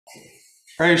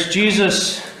Christ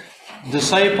Jesus'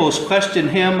 disciples question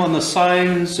him on the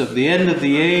signs of the end of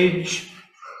the age.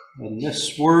 And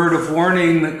this word of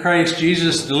warning that Christ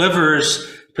Jesus delivers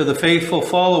to the faithful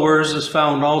followers is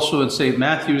found also in St.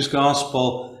 Matthew's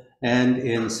Gospel and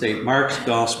in St. Mark's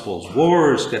Gospels.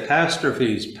 Wars,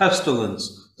 catastrophes,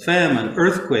 pestilence, famine,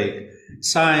 earthquake,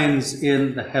 signs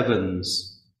in the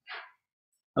heavens.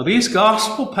 Now, these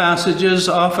Gospel passages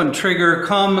often trigger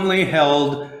commonly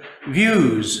held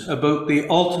views about the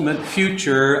ultimate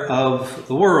future of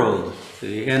the world,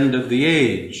 the end of the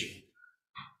age.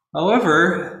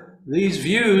 However, these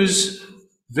views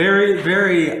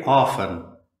very often,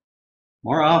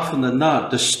 more often than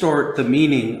not, distort the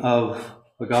meaning of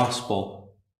the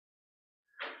gospel.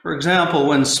 For example,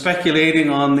 when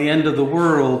speculating on the end of the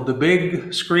world, the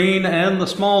big screen and the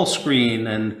small screen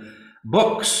and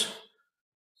books,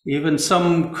 even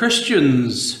some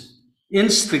Christians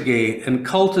instigate and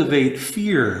cultivate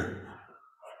fear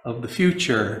of the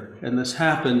future, and this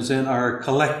happens in our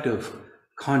collective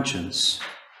conscience.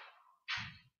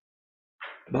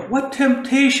 But what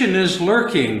temptation is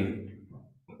lurking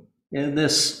in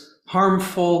this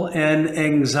harmful and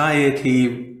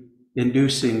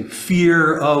anxiety-inducing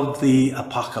fear of the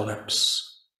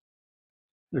apocalypse?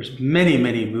 There's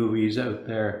many movies out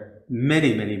there,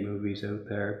 many movies out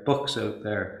there, books out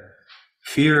there.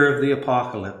 Fear of the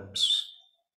apocalypse.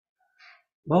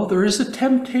 Well, there is a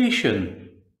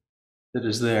temptation that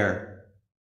is there.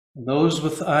 Those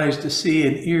with eyes to see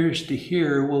and ears to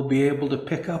hear will be able to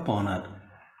pick up on it,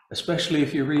 especially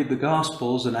if you read the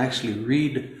Gospels and actually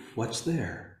read what's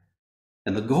there.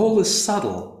 And the goal is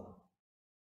subtle.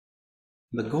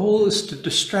 The goal is to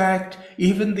distract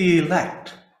even the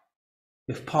elect,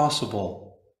 if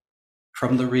possible,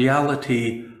 from the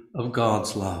reality of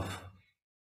God's love.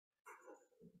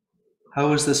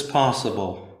 How is this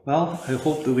possible? Well, I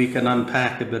hope that we can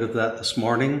unpack a bit of that this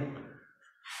morning.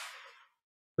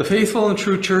 The faithful and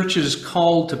true church is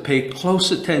called to pay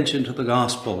close attention to the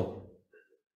gospel.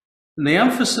 And the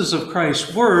emphasis of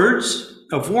Christ's words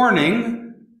of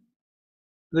warning,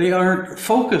 they aren't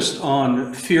focused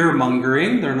on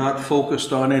fear-mongering. They're not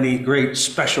focused on any great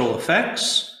special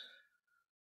effects.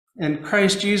 And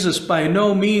Christ Jesus by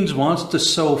no means wants to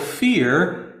sow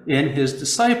fear in his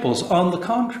disciples. On the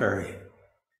contrary,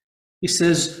 he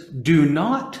says, do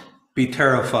not be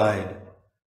terrified,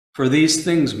 for these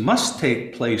things must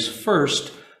take place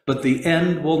first, but the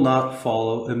end will not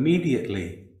follow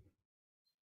immediately.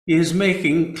 He is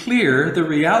making clear the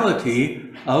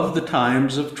reality of the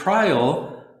times of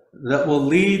trial that will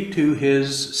lead to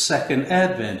his second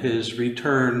advent, his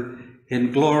return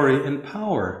in glory and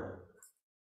power.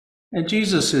 And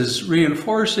Jesus is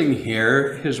reinforcing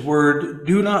here his word,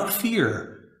 do not fear,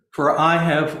 for I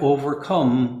have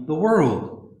overcome the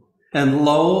world. And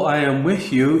lo, I am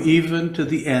with you even to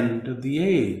the end of the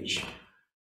age.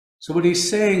 So what he's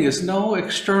saying is no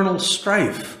external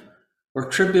strife or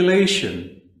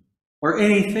tribulation or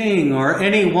anything or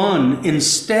anyone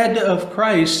instead of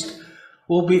Christ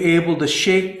will be able to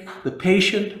shake the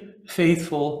patient,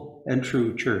 faithful, and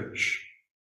true church.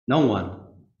 No one,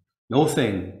 no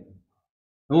thing,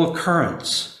 no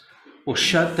occurrence will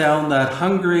shut down that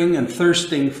hungering and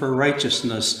thirsting for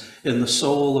righteousness in the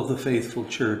soul of the faithful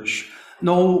church.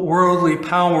 No worldly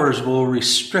powers will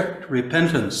restrict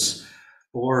repentance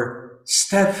or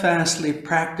steadfastly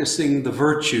practicing the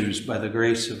virtues by the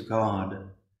grace of God.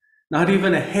 Not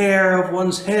even a hair of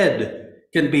one's head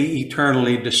can be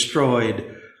eternally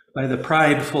destroyed by the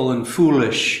prideful and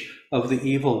foolish of the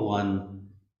evil one,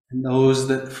 and those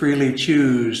that freely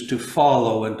choose to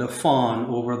follow and to fawn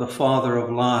over the father of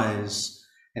lies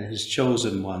and his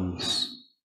chosen ones.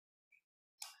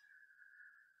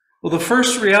 Well, the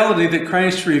first reality that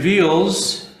Christ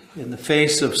reveals in the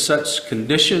face of such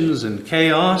conditions and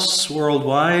chaos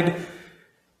worldwide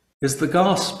is the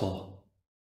gospel.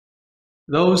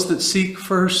 Those that seek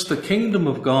first the kingdom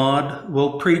of God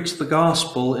will preach the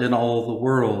gospel in all the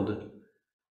world.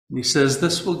 And he says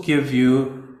this will give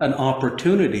you an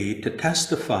opportunity to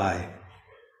testify.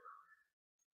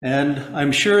 And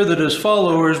I'm sure that as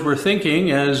followers we're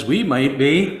thinking, as we might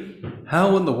be,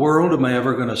 how in the world am I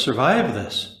ever going to survive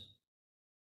this?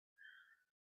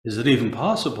 Is it even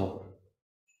possible?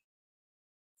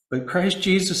 But Christ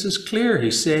Jesus is clear.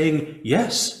 He's saying,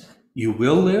 yes, you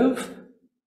will live,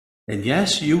 and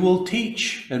yes, you will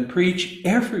teach and preach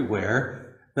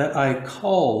everywhere that I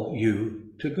call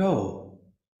you to go.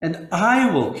 And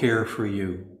I will care for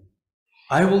you.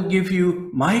 I will give you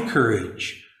my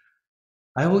courage.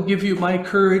 I will give you my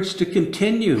courage to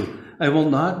continue. I will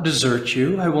not desert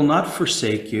you. I will not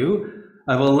forsake you.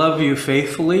 I will love you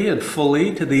faithfully and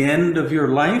fully to the end of your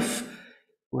life.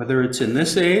 Whether it's in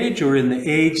this age or in the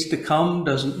age to come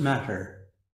doesn't matter.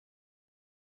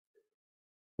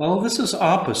 Well, this is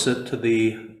opposite to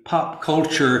the pop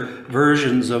culture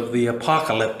versions of the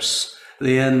apocalypse,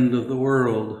 the end of the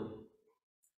world.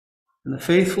 And the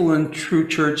faithful and true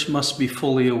church must be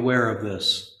fully aware of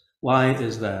this. Why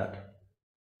is that?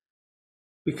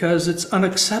 Because it's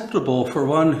unacceptable for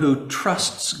one who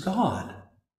trusts God.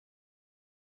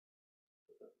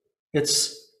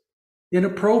 It's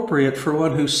inappropriate for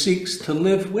one who seeks to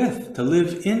live with, to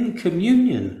live in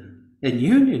communion and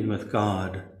union with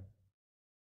God.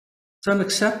 It's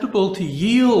unacceptable to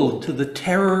yield to the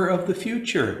terror of the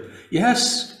future.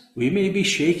 Yes, we may be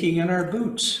shaking in our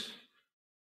boots,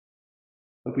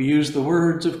 but we use the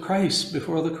words of Christ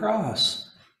before the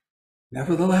cross.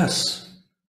 Nevertheless,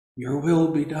 your will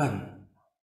be done.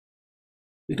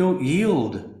 We don't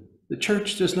yield. The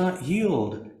church does not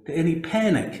yield to any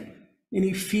panic,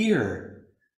 any fear,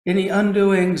 any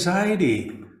undue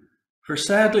anxiety. For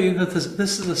sadly,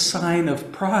 this is a sign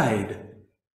of pride,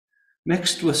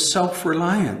 mixed with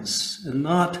self-reliance and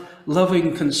not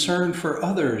loving concern for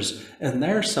others and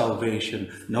their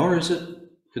salvation, nor is it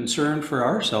concern for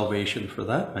our salvation for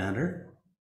that matter.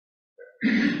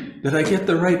 Did I get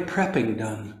the right prepping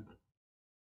done?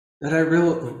 Did I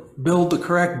build the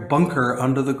correct bunker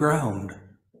under the ground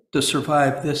to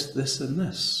survive this, this, and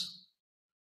this?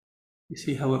 You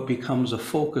see how it becomes a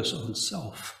focus on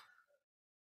self.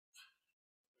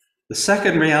 The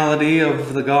second reality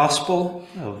of the gospel,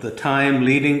 of the time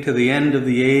leading to the end of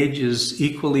the age, is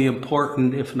equally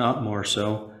important, if not more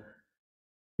so,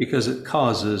 because it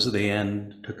causes the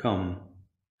end to come.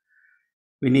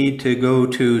 We need to go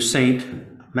to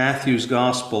St. Matthew's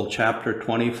Gospel, chapter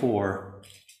 24.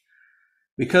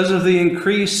 Because of the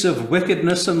increase of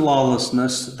wickedness and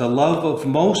lawlessness, the love of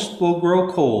most will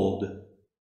grow cold,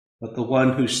 but the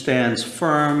one who stands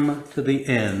firm to the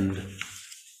end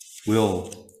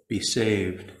will be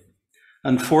saved.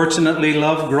 Unfortunately,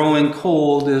 love growing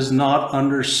cold is not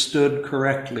understood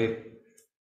correctly,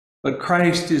 but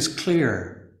Christ is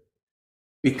clear.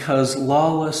 Because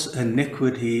lawless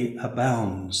iniquity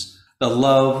abounds, the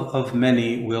love of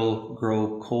many will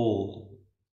grow cold.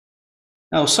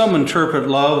 Now, some interpret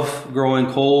love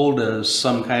growing cold as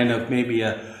some kind of maybe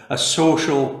a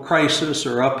social crisis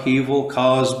or upheaval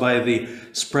caused by the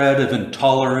spread of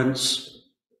intolerance,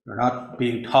 or not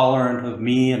being tolerant of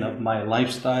me and of my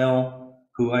lifestyle,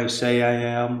 who I say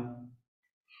I am.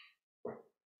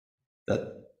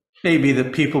 That maybe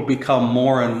that people become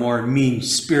more and more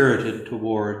mean-spirited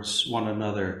towards one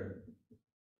another.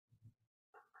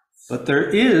 But there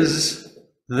is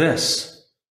this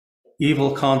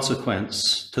evil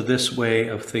consequence to this way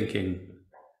of thinking.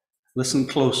 Listen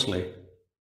closely.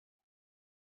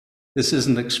 This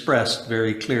isn't expressed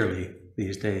very clearly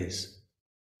these days.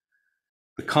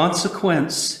 The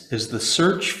consequence is the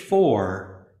search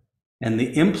for and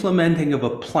the implementing of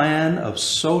a plan of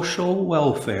social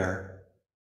welfare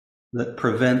that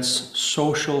prevents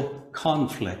social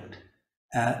conflict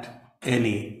at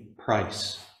any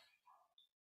price.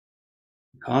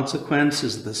 The consequence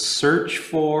is the search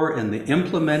for and the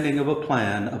implementing of a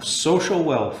plan of social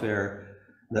welfare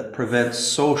that prevents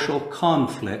social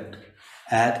conflict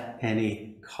at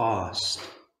any cost.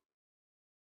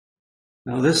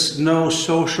 Now, this no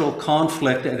social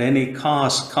conflict at any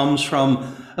cost comes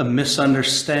from a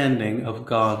misunderstanding of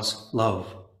God's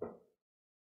love.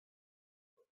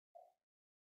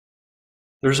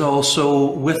 There's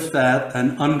also with that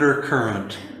an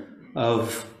undercurrent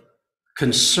of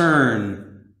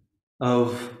concern,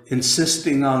 of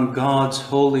insisting on God's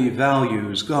holy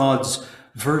values, God's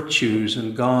virtues,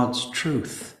 and God's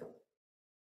truth.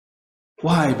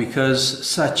 Why? Because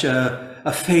such a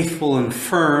faithful and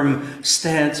firm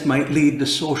stance might lead to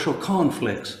social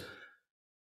conflicts.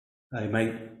 I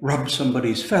might rub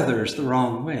somebody's feathers the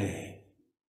wrong way.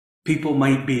 People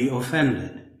might be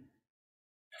offended.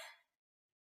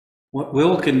 What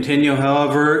will continue,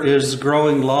 however, is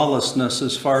growing lawlessness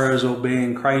as far as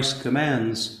obeying Christ's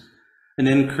commands, an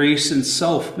increase in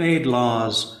self-made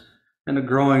laws, and a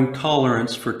growing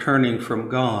tolerance for turning from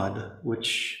God,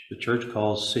 which the church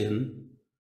calls sin.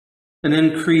 An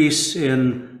increase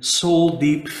in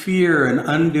soul-deep fear and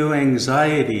undue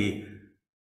anxiety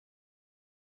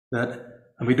that,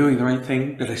 am I doing the right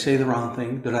thing? Did I say the wrong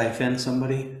thing? Did I offend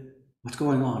somebody? What's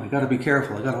going on? I got to be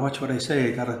careful. I got to watch what I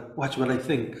say. I got to watch what I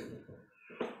think.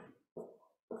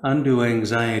 Undue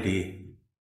anxiety.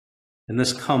 And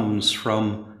this comes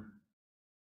from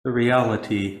the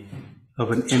reality of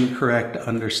an incorrect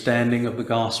understanding of the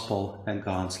gospel and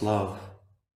God's love.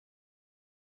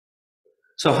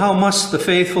 So how must the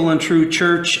faithful and true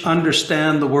church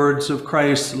understand the words of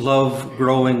Christ's love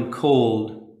growing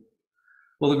cold?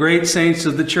 Well, the great saints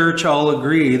of the church all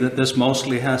agree that this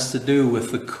mostly has to do with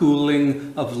the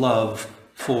cooling of love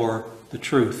for the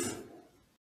truth.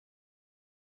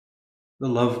 The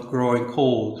love growing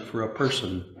cold for a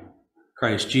person.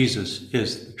 Christ Jesus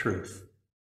is the truth,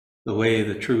 the way,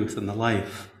 the truth, and the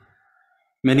life.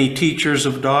 Many teachers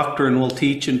of doctrine will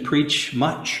teach and preach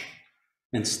much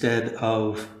instead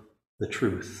of the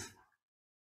truth.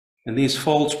 And these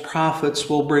false prophets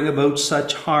will bring about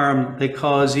such harm, they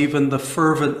cause even the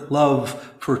fervent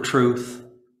love for truth,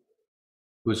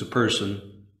 who is a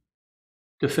person,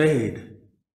 to fade.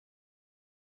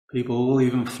 People will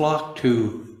even flock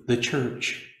to the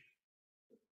church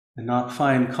and not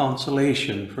find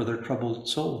consolation for their troubled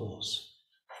souls.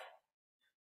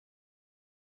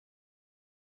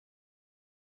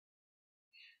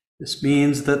 This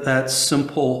means that that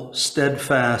simple,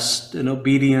 steadfast, and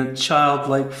obedient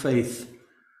childlike faith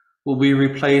will be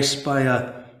replaced by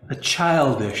a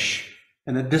childish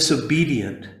and a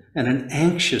disobedient and an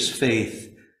anxious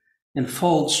faith in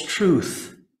false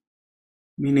truth,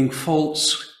 meaning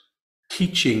false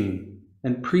teaching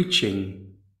and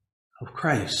preaching of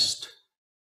Christ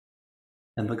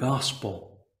and the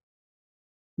gospel,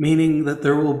 meaning that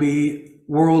there will be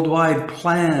worldwide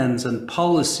plans and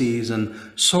policies and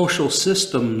social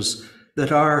systems that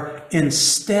are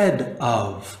instead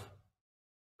of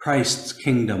Christ's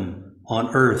kingdom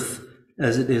on earth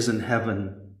as it is in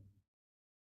heaven.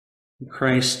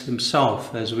 Christ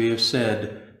himself, as we have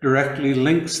said, directly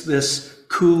links this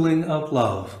cooling of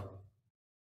love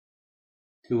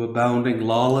to abounding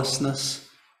lawlessness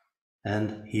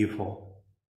and evil.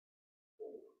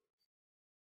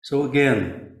 So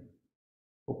again,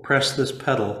 we'll press this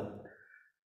pedal.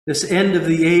 This end of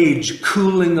the age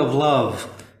cooling of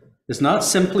love is not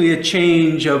simply a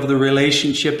change of the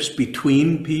relationships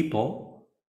between people.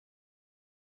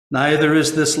 Neither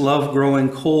is this love growing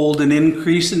cold an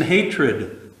increase in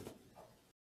hatred,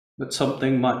 but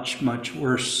something much, much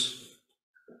worse.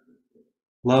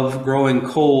 Love growing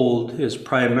cold is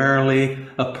primarily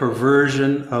a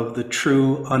perversion of the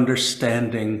true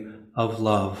understanding of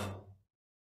love.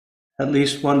 At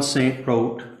least one saint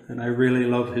wrote, and I really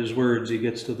love his words, he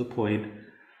gets to the point,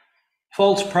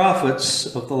 false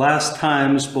prophets of the last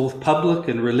times, both public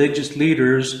and religious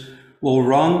leaders, will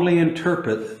wrongly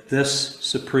interpret this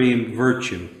supreme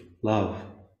virtue, love,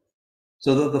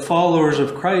 so that the followers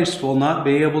of Christ will not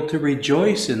be able to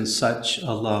rejoice in such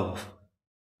a love,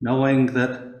 knowing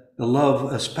that the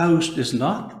love espoused is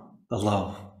not the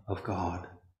love of God.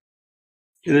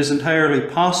 It is entirely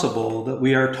possible that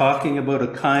we are talking about a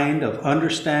kind of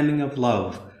understanding of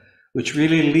love which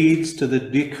really leads to the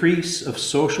decrease of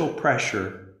social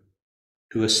pressure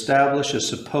to establish a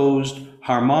supposed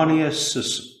harmonious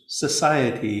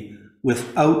society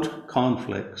without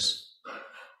conflicts.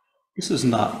 This is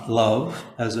not love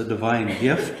as a divine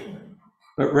gift,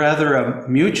 but rather a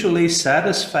mutually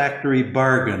satisfactory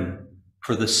bargain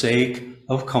for the sake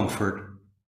of comfort.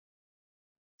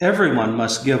 Everyone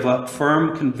must give up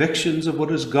firm convictions of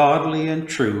what is godly and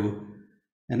true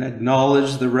and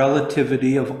acknowledge the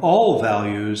relativity of all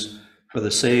values for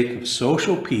the sake of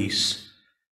social peace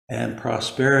and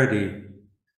prosperity.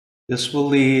 This will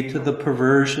lead to the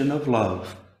perversion of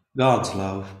love, God's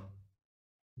love.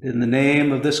 In the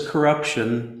name of this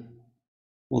corruption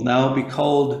will now be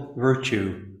called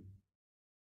virtue.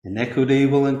 Iniquity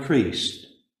will increase.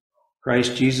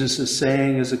 Christ Jesus is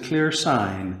saying as a clear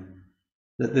sign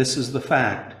that this is the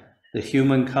fact that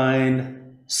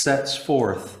humankind sets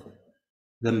forth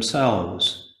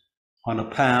themselves on a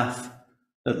path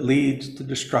that leads to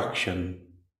destruction,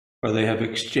 for they have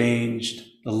exchanged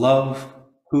the love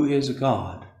who is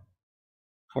God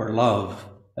for love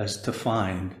as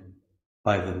defined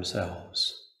by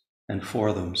themselves and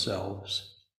for themselves.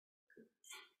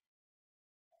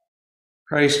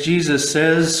 Christ Jesus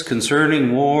says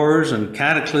concerning wars and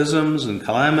cataclysms and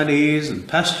calamities and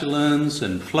pestilence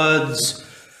and floods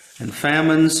and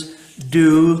famines,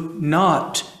 do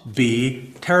not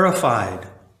be terrified.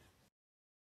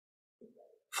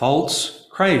 False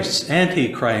Christs,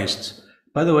 antichrists.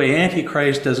 By the way,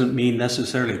 antichrist doesn't mean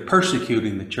necessarily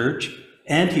persecuting the church.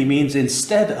 Anti means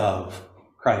instead of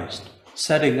Christ,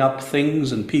 setting up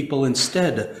things and people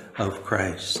instead of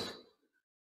Christ.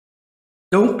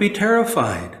 Don't be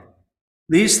terrified.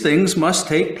 These things must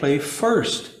take place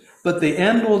first, but the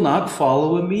end will not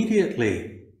follow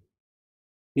immediately.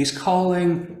 He's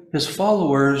calling his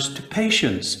followers to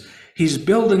patience. He's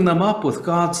building them up with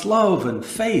God's love and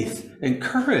faith and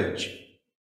courage.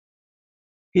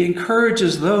 He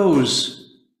encourages those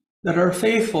that are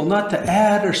faithful not to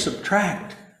add or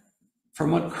subtract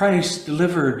from what Christ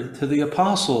delivered to the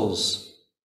apostles,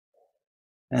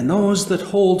 and those that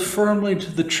hold firmly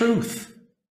to the truth,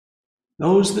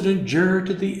 those that endure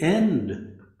to the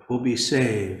end will be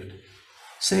saved.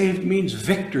 Saved means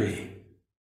victory,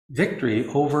 victory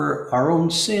over our own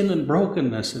sin and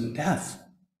brokenness and death.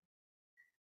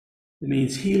 It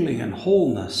means healing and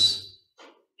wholeness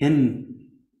into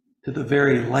the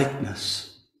very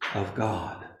likeness of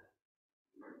God.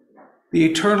 The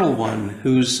Eternal One,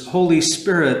 whose Holy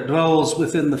Spirit dwells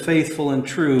within the faithful and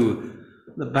true,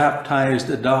 the baptized,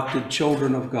 adopted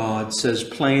children of God, says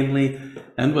plainly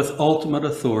and with ultimate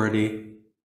authority,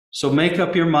 so make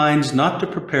up your minds not to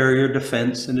prepare your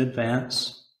defense in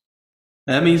advance.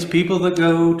 That means people that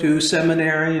go to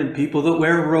seminary and people that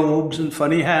wear robes and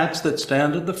funny hats that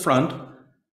stand at the front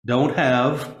don't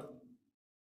have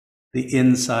the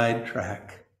inside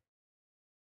track.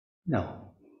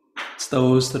 No. It's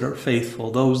those that are faithful,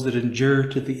 those that endure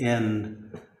to the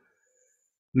end.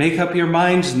 Make up your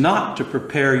minds not to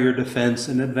prepare your defense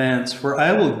in advance, for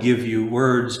I will give you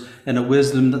words and a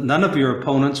wisdom that none of your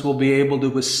opponents will be able to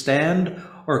withstand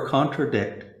or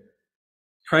contradict.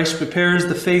 Christ prepares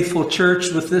the faithful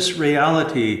church with this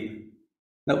reality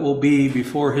that will be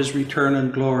before his return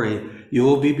in glory. You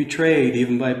will be betrayed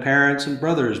even by parents and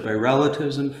brothers, by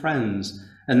relatives and friends,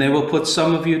 and they will put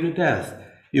some of you to death.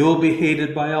 You will be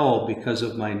hated by all because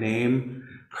of my name.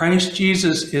 Christ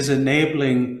Jesus is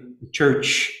enabling the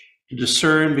church to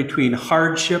discern between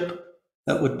hardship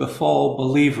that would befall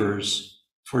believers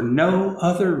for no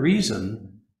other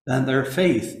reason than their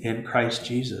faith in Christ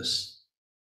Jesus.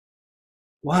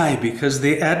 Why? Because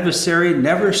the adversary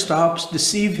never stops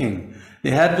deceiving.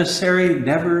 The adversary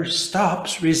never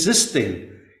stops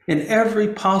resisting in every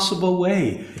possible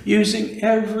way, using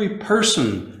every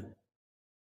person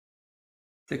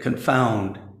to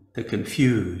confound, to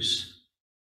confuse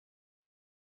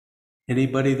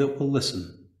anybody that will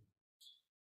listen.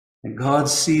 And God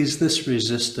sees this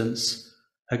resistance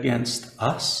against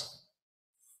us,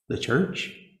 the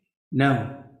church?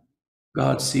 No,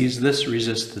 God sees this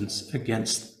resistance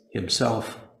against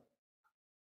himself.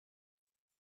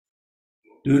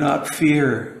 Do not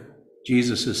fear,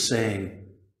 Jesus is saying.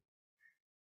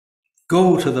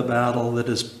 Go to the battle that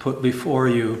is put before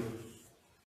you.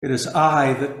 It is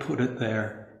I that put it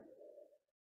there.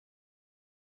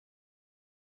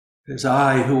 It is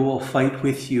I who will fight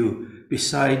with you,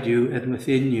 beside you, and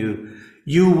within you.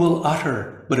 You will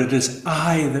utter, but it is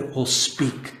I that will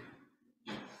speak.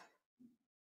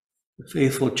 The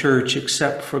faithful church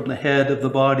accept from the head of the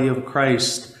body of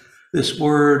Christ this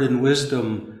word and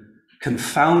wisdom,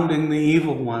 confounding the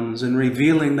evil ones and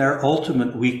revealing their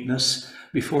ultimate weakness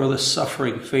before the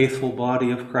suffering, faithful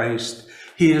body of Christ.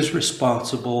 He is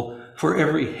responsible for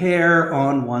every hair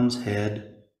on one's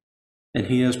head, and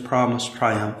he has promised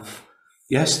triumph.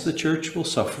 Yes, the church will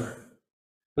suffer,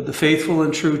 but the faithful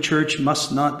and true church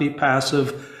must not be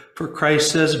passive, for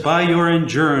Christ says, by your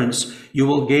endurance you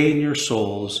will gain your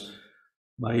souls.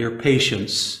 By your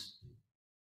patience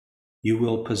you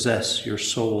will possess your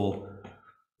soul.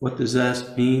 What does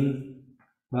that mean?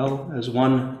 Well, as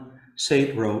one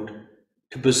saint wrote,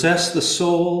 to possess the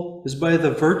soul is by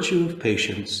the virtue of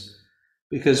patience,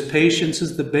 because patience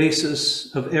is the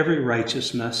basis of every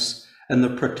righteousness and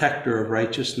the protector of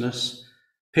righteousness.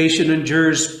 Patience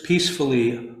endures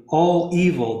peacefully all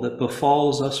evil that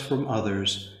befalls us from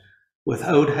others,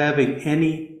 without having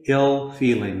any ill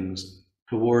feelings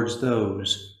towards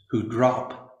those who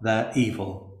drop that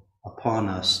evil upon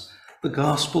us. The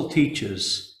gospel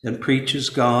teaches and preaches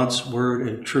God's word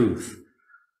and truth,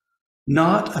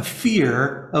 not a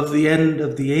fear of the end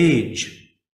of the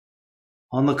age.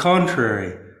 On the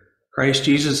contrary, Christ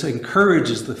Jesus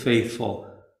encourages the faithful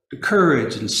to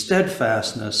courage and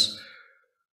steadfastness,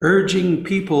 urging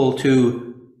people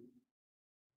to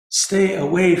stay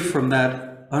away from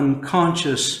that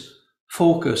unconscious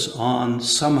focus on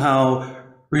somehow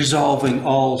resolving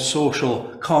all social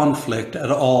conflict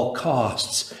at all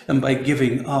costs and by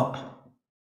giving up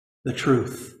the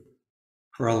truth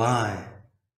for a lie.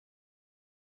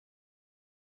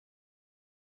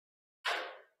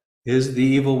 Is the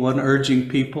evil one urging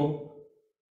people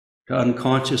to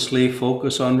unconsciously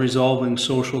focus on resolving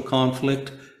social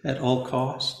conflict at all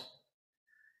cost?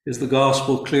 Is the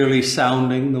gospel clearly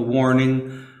sounding the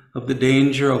warning of the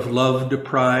danger of love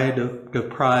deprived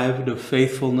of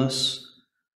faithfulness,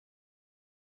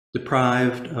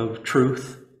 deprived of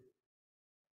truth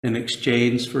in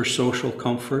exchange for social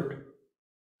comfort?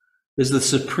 Is the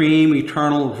supreme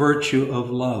eternal virtue of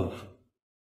love,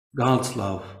 God's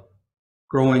love,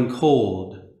 growing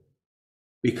cold,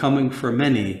 becoming for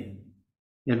many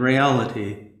in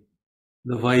reality,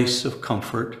 the vice of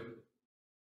comfort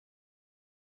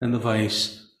and the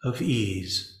vice of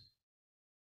ease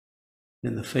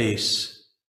in the face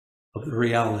of the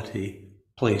reality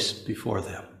placed before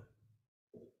them.